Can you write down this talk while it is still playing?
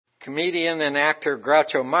Comedian and actor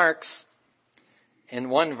Groucho Marx,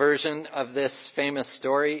 in one version of this famous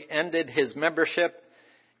story, ended his membership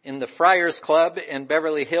in the Friars Club in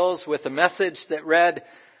Beverly Hills with a message that read,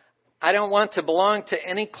 "I don't want to belong to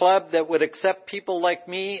any club that would accept people like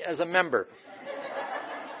me as a member."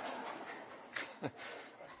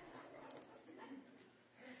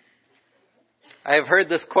 I have heard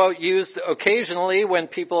this quote used occasionally when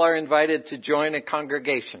people are invited to join a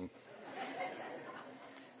congregation.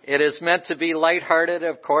 It is meant to be lighthearted,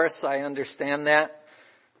 of course, I understand that.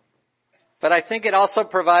 But I think it also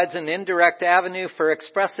provides an indirect avenue for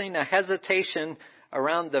expressing a hesitation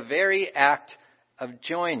around the very act of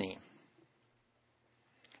joining.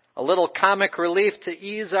 A little comic relief to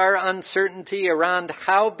ease our uncertainty around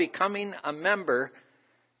how becoming a member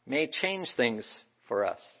may change things for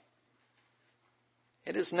us.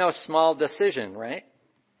 It is no small decision, right?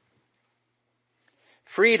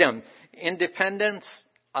 Freedom, independence,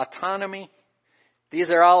 autonomy, these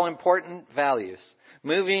are all important values.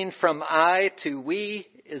 Moving from I to we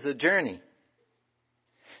is a journey.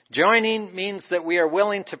 Joining means that we are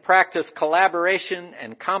willing to practice collaboration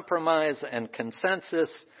and compromise and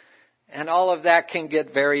consensus, and all of that can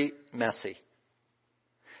get very messy.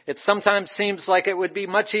 It sometimes seems like it would be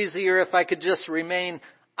much easier if I could just remain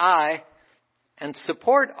I and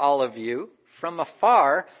support all of you from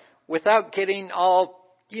afar without getting all,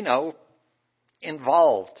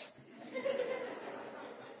 involved.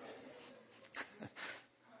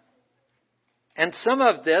 And some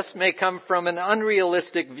of this may come from an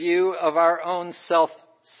unrealistic view of our own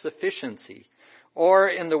self-sufficiency, or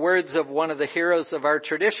in the words of one of the heroes of our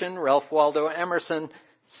tradition, Ralph Waldo Emerson,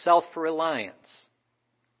 self-reliance.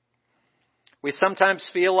 We sometimes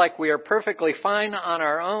feel like we are perfectly fine on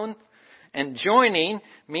our own, and joining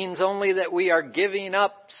means only that we are giving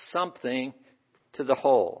up something to the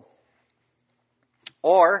whole.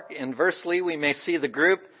 Or, inversely, we may see the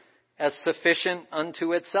group as sufficient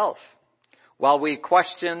unto itself, while we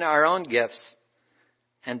question our own gifts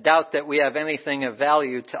and doubt that we have anything of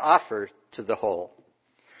value to offer to the whole.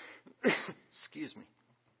 Excuse me.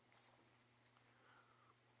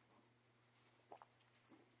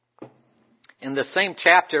 In the same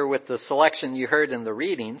chapter with the selection you heard in the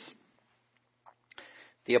readings,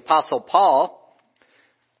 the Apostle Paul,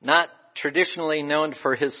 not traditionally known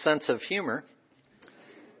for his sense of humor,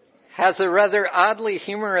 has a rather oddly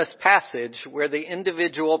humorous passage where the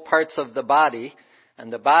individual parts of the body,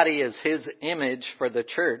 and the body is his image for the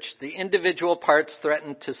church, the individual parts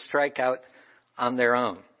threaten to strike out on their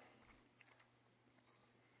own.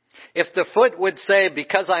 If the foot would say,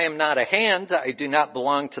 "Because I am not a hand, I do not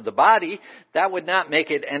belong to the body," that would not make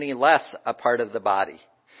it any less a part of the body.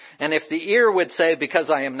 And if the ear would say,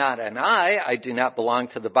 "Because I am not an eye, I do not belong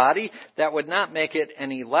to the body," that would not make it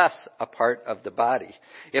any less a part of the body.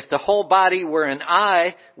 If the whole body were an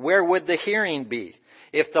eye, where would the hearing be?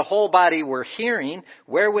 If the whole body were hearing,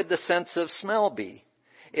 where would the sense of smell be?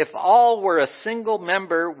 If all were a single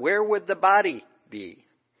member, where would the body be?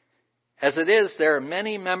 As it is, there are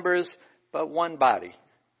many members, but one body.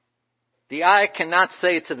 The eye cannot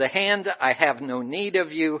say to the hand, "I have no need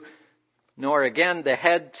of you," nor again the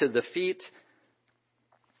head to the feet,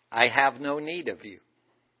 "I have no need of you."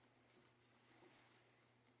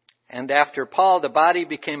 And after Paul, the body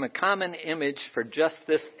became a common image for just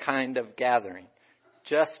this kind of gathering.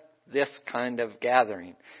 Just this kind of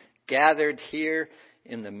gathering. Gathered here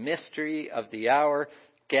in the mystery of the hour,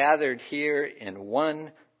 gathered here in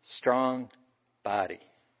one strong body.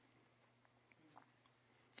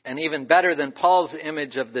 And even better than Paul's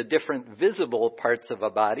image of the different visible parts of a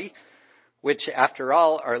body, which after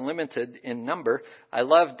all are limited in number, I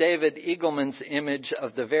love David Eagleman's image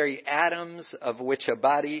of the very atoms of which a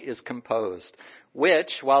body is composed,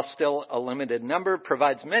 which, while still a limited number,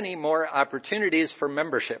 provides many more opportunities for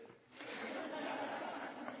membership.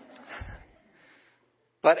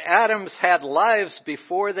 But atoms had lives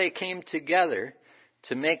before they came together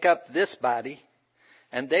to make up this body,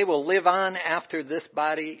 and they will live on after this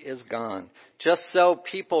body is gone. Just so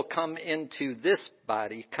people come into this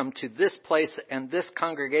body, come to this place and this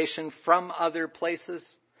congregation from other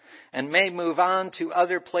places, and may move on to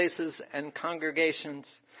other places and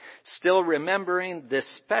congregations, still remembering this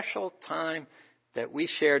special time that we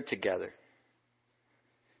shared together,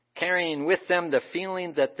 carrying with them the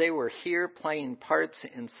feeling that they were here playing parts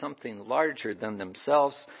in something larger than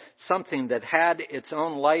themselves, something that had its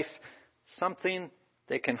own life, something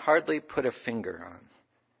they can hardly put a finger on.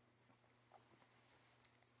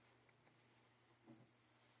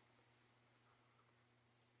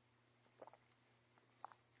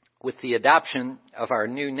 With the adoption of our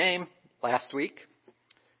new name last week,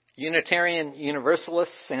 Unitarian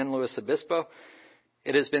Universalists, San Luis Obispo,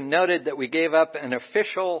 it has been noted that we gave up an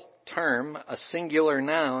official term, a singular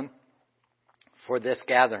noun, for this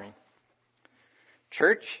gathering.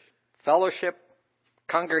 Church, fellowship,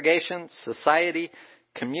 congregation, society,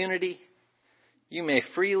 community, you may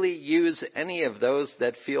freely use any of those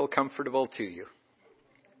that feel comfortable to you.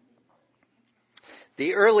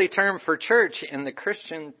 The early term for church in the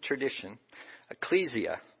Christian tradition,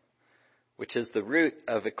 ecclesia, which is the root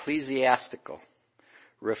of ecclesiastical,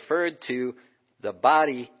 referred to the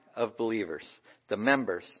body of believers, the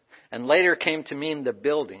members, and later came to mean the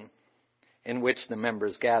building in which the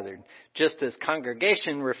members gathered, just as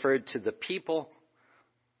congregation referred to the people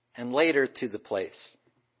and later to the place.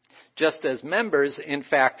 Just as members, in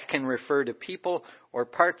fact, can refer to people or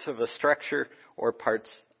parts of a structure or parts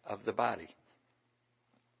of the body.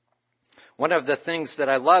 One of the things that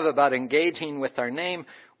I love about engaging with our name,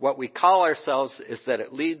 what we call ourselves, is that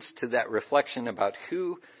it leads to that reflection about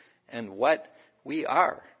who and what we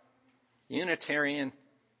are. Unitarian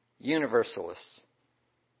Universalists.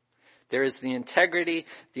 There is the integrity,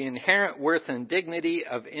 the inherent worth and dignity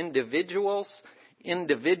of individuals,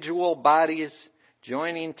 individual bodies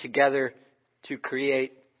joining together to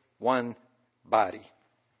create one body.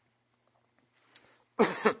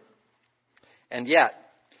 And yet,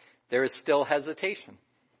 there is still hesitation.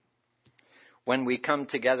 When we come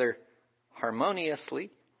together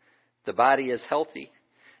harmoniously, the body is healthy,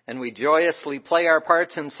 and we joyously play our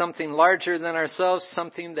parts in something larger than ourselves,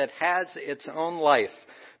 something that has its own life.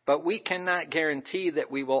 But we cannot guarantee that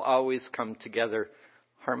we will always come together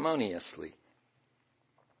harmoniously.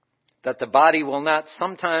 That the body will not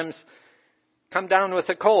sometimes come down with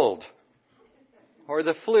a cold, or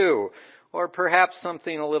the flu, or perhaps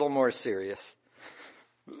something a little more serious.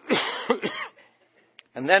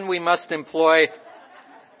 And then we must employ,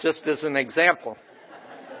 just as an example,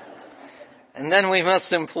 and then we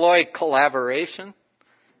must employ collaboration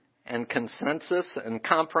and consensus and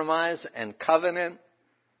compromise and covenant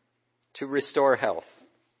to restore health.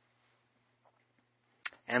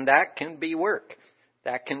 And that can be work.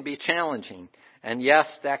 That can be challenging. And yes,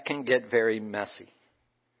 that can get very messy.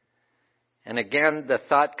 And again, the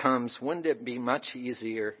thought comes, wouldn't it be much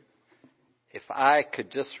easier if I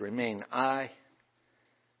could just remain I,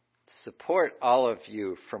 support all of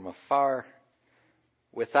you from afar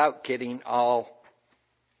without getting all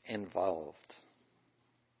involved?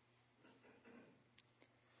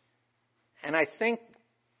 And I think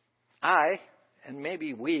I, and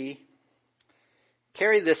maybe we,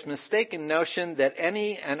 carry this mistaken notion that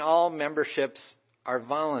any and all memberships are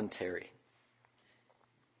voluntary.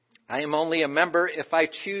 I am only a member if I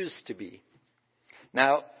choose to be.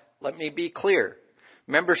 Now, let me be clear.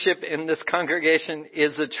 Membership in this congregation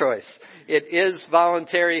is a choice. It is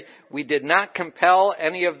voluntary. We did not compel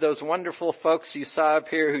any of those wonderful folks you saw up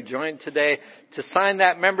here who joined today to sign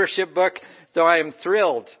that membership book, though I am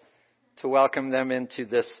thrilled to welcome them into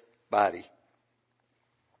this body.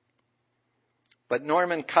 But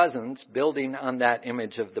Norman Cousins, building on that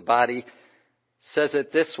image of the body, says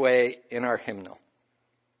it this way in our hymnal.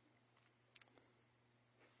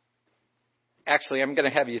 Actually, I'm going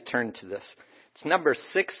to have you turn to this. It's number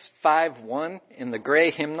 651 in the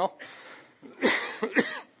gray hymnal.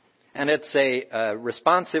 And it's a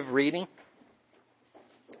responsive reading.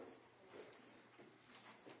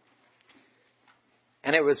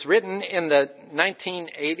 And it was written in the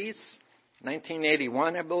 1980s,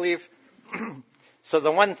 1981, I believe. So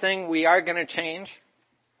the one thing we are going to change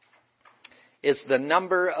is the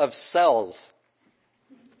number of cells.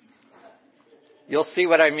 You'll see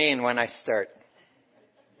what I mean when I start.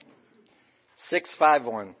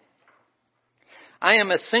 651. I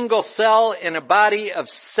am a single cell in a body of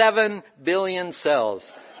 7 billion cells.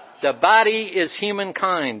 The body is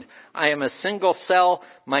humankind. I am a single cell.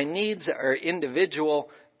 My needs are individual,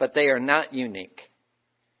 but they are not unique.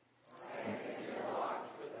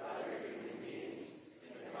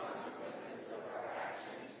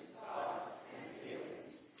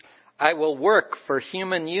 I will work for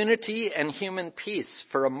human unity and human peace,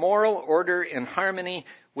 for a moral order in harmony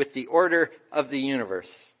with the order of the universe.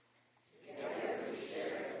 Together we share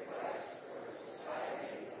the quest for a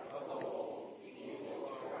society of the whole, equal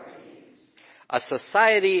to our needs. A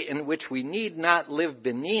society in which we need not live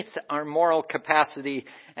beneath our moral capacity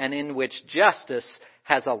and in which justice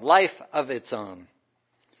has a life of its own.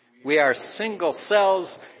 We are single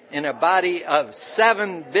cells in a body of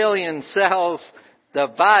 7 billion cells. The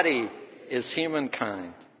body is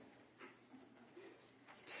humankind.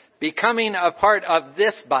 Becoming a part of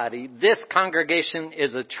this body, this congregation,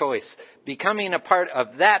 is a choice. Becoming a part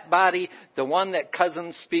of that body, the one that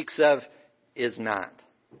Cousins speaks of, is not.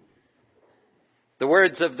 The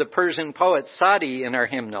words of the Persian poet Sadi in our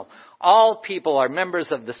hymnal: all people are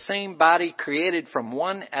members of the same body created from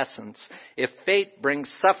one essence. If fate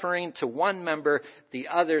brings suffering to one member, the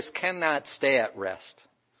others cannot stay at rest.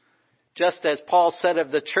 Just as Paul said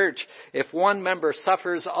of the church, if one member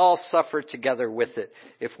suffers, all suffer together with it.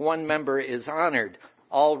 If one member is honored,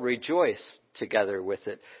 all rejoice together with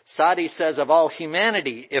it. Sadi says of all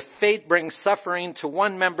humanity, if fate brings suffering to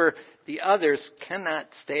one member, the others cannot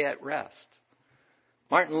stay at rest.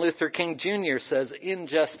 Martin Luther King Jr. says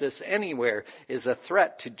injustice anywhere is a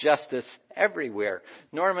threat to justice everywhere.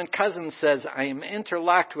 Norman Cousins says, I am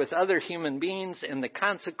interlocked with other human beings in the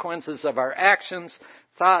consequences of our actions,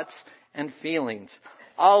 thoughts, and feelings.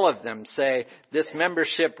 All of them say this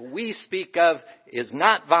membership we speak of is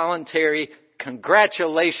not voluntary.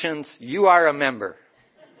 Congratulations, you are a member.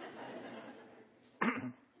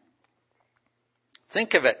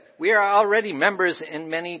 Think of it. We are already members in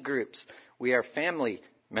many groups. We are family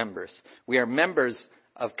members. We are members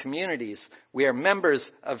of communities. We are members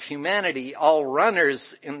of humanity, all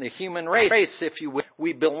runners in the human race, if you will.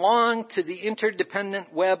 We belong to the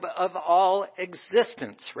interdependent web of all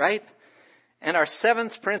existence, right? And our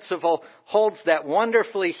seventh principle holds that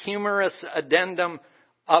wonderfully humorous addendum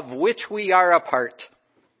of which we are a part.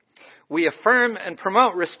 We affirm and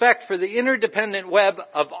promote respect for the interdependent web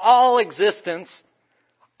of all existence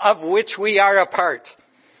of which we are a part.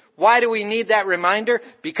 Why do we need that reminder?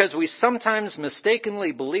 Because we sometimes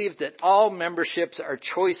mistakenly believe that all memberships are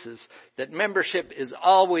choices, that membership is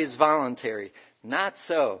always voluntary. Not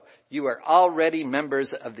so. You are already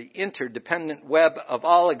members of the interdependent web of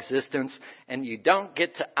all existence, and you don't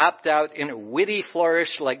get to opt out in a witty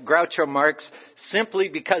flourish like Groucho Marx simply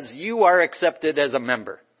because you are accepted as a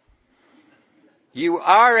member. You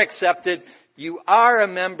are accepted. You are a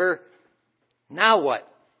member. Now what?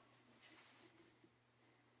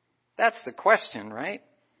 That's the question, right?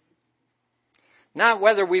 Not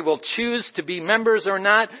whether we will choose to be members or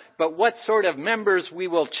not, but what sort of members we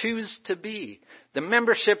will choose to be. The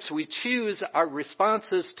memberships we choose are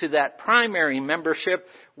responses to that primary membership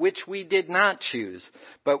which we did not choose,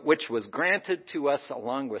 but which was granted to us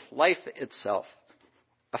along with life itself.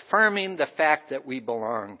 Affirming the fact that we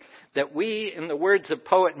belong, that we, in the words of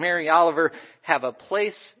poet Mary Oliver, have a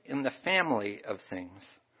place in the family of things.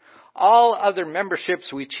 All other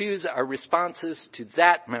memberships we choose are responses to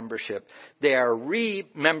that membership. They are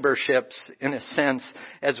re-memberships, in a sense,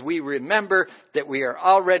 as we remember that we are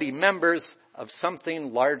already members of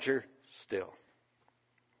something larger still.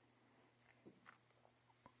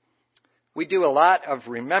 We do a lot of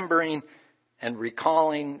remembering and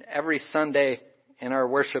recalling every Sunday in our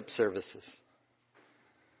worship services.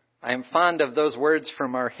 I am fond of those words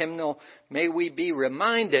from our hymnal, may we be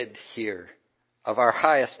reminded here of our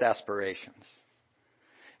highest aspirations.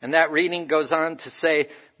 And that reading goes on to say,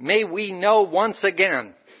 may we know once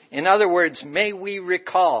again. In other words, may we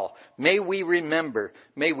recall, may we remember,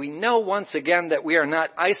 may we know once again that we are not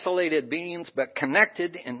isolated beings, but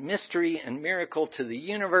connected in mystery and miracle to the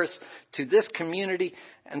universe, to this community,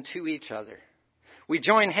 and to each other. We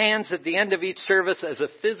join hands at the end of each service as a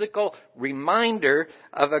physical reminder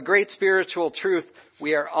of a great spiritual truth.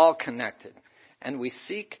 We are all connected, and we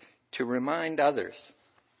seek to remind others.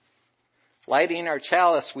 Lighting our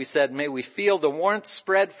chalice, we said, may we feel the warmth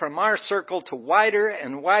spread from our circle to wider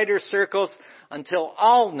and wider circles until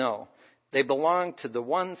all know they belong to the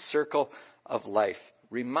one circle of life.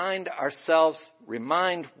 Remind ourselves,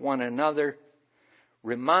 remind one another,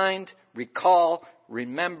 remind, recall,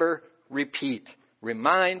 remember, repeat.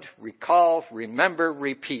 Remind, recall, remember,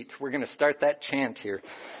 repeat. We're going to start that chant here.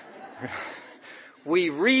 We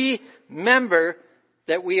remember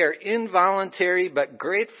that we are involuntary but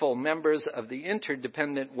grateful members of the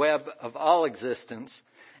interdependent web of all existence,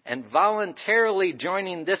 and voluntarily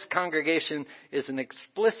joining this congregation is an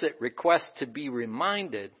explicit request to be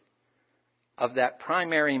reminded of that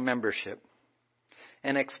primary membership,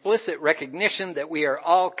 an explicit recognition that we are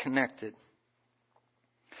all connected,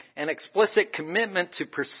 an explicit commitment to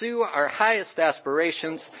pursue our highest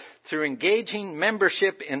aspirations through engaging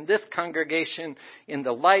membership in this congregation in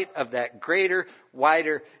the light of that greater,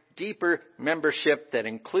 wider, deeper membership that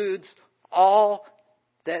includes all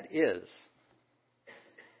that is.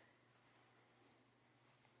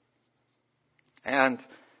 And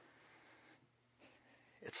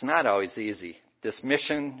it's not always easy, this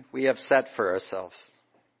mission we have set for ourselves.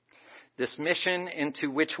 This mission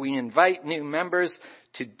into which we invite new members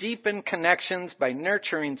to deepen connections by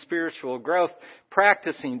nurturing spiritual growth,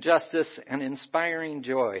 practicing justice, and inspiring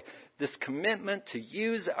joy. This commitment to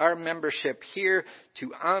use our membership here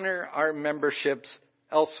to honor our memberships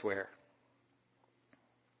elsewhere.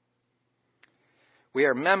 We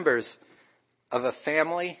are members of a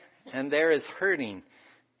family, and there is hurting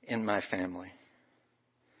in my family.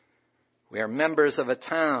 We are members of a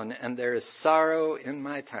town, and there is sorrow in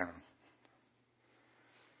my town.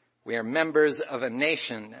 We are members of a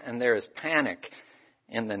nation, and there is panic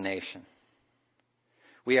in the nation.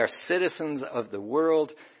 We are citizens of the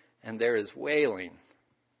world, and there is wailing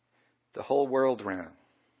the whole world round.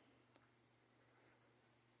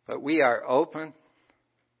 But we are open,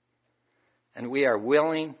 and we are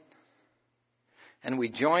willing, and we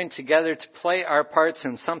join together to play our parts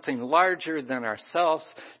in something larger than ourselves,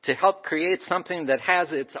 to help create something that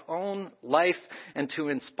has its own life, and to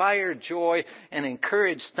inspire joy and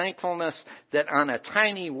encourage thankfulness that on a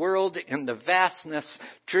tiny world in the vastness,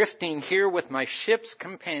 drifting here with my ship's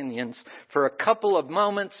companions for a couple of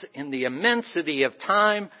moments in the immensity of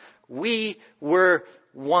time, we were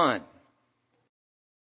one.